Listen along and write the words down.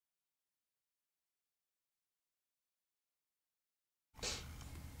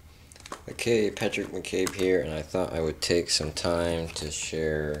Okay, Patrick McCabe here, and I thought I would take some time to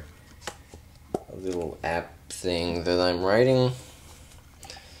share a little app thing that I'm writing.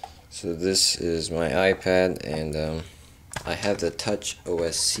 So this is my iPad, and I have the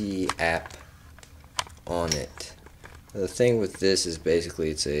TouchOSC app on it. The thing with this is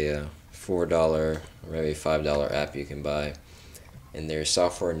basically it's a $4 or maybe $5 app you can buy, and there's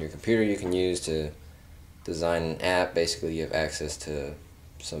software on your computer you can use to design an app. Basically, you have access to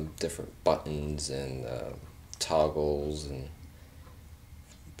some different buttons and toggles and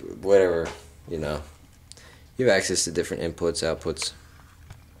whatever, you know. You have access to different inputs, outputs.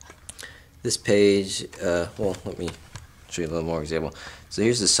 This page, well, let me show you a little more example. So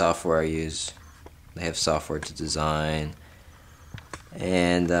here's the software I use. They have software to design,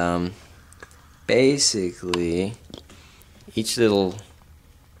 and basically each little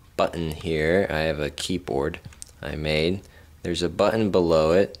button here, I have a keyboard I made. There's a button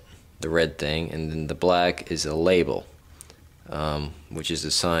below it, the red thing, and then the black is a label, which is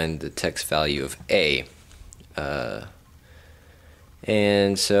assigned the text value of A.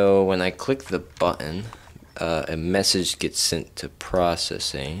 And so when I click the button, a message gets sent to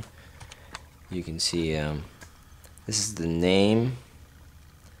processing. You can see this is the name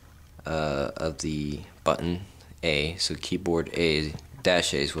of the button A, so keyboard A,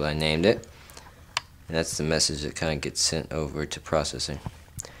 dash A is what I named it. And that's the message that kind of gets sent over to processing.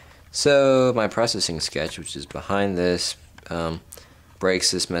 So my processing sketch, which is behind this,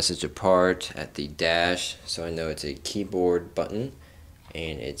 breaks this message apart at the dash, so I know it's a keyboard button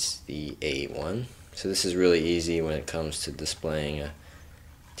and it's the A one. So this is really easy when it comes to displaying a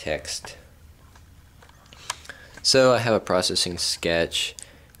text. So I have a processing sketch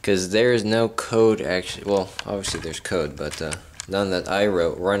because there is no code actually. Well, obviously there's code, but none that I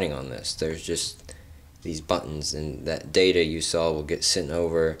wrote running on this. There's just these buttons, and that data you saw will get sent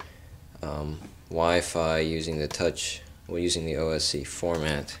over Wi-Fi using the using the OSC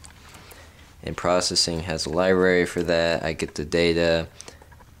format. And processing has a library for that. I get the data,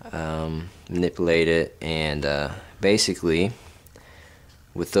 manipulate it, and basically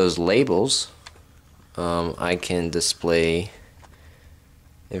with those labels I can display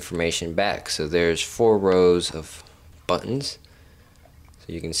information back. So there's 4 rows of buttons,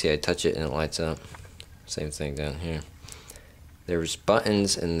 so you can see I touch it and it lights up. Same thing down here. There's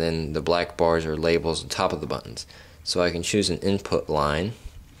buttons, and then the black bars are labels on top of the buttons. So I can choose an input line,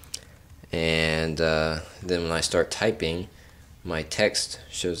 and then when I start typing, my text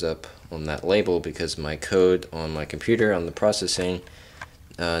shows up on that label because my code on my computer on the processing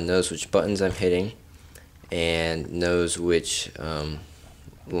knows which buttons I'm hitting and knows which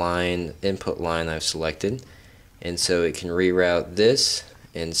input line I've selected, and so it can reroute this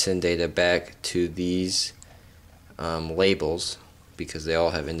and send data back to these labels because they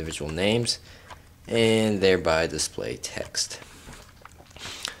all have individual names, and thereby display text.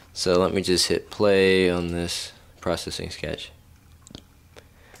 So let me just hit play on this processing sketch.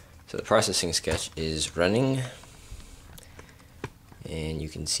 So the processing sketch is running, and you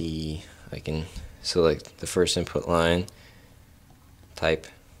can see I can select the first input line, type,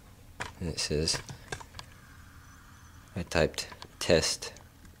 and it says I typed test.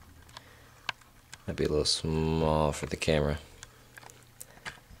 Might be a little small for the camera.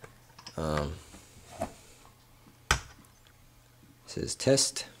 It says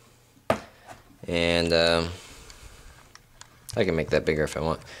test, and I can make that bigger if I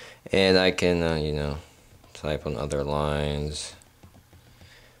want, and I can you know, type on other lines.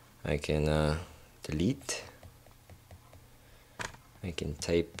 I can delete. I can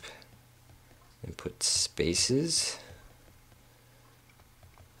type and put spaces.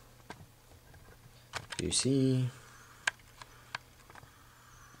 You see,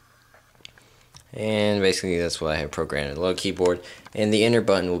 and basically that's what I have programmed. A little keyboard, and the enter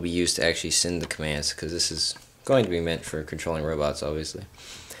button will be used to actually send the commands, because this is going to be meant for controlling robots, obviously.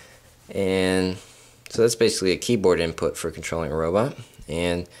 And so that's basically a keyboard input for controlling a robot.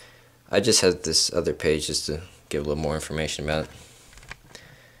 And I just have this other page just to give a little more information about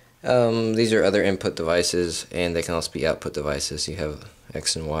it. These are other input devices, and they can also be output devices. You have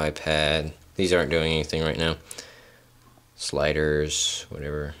X and Y pad. These aren't doing anything right now. Sliders,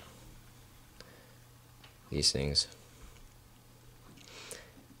 whatever. These things.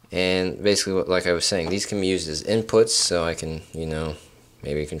 And basically, like I was saying, these can be used as inputs, so I can, you know,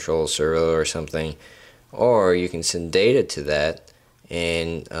 maybe control a servo or something. Or you can send data to that,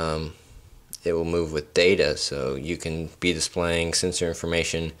 and it will move with data, so you can be displaying sensor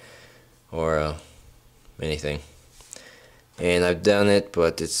information or anything. And I've done it,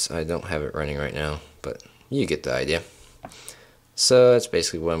 but I don't have it running right now, but you get the idea. So that's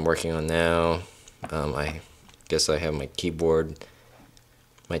basically what I'm working on now. I guess I have my keyboard,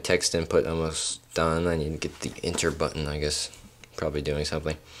 my text input almost done. I need to get the enter button, I guess. Probably doing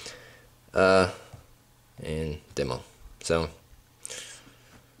something. And demo. So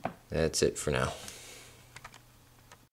that's it for now.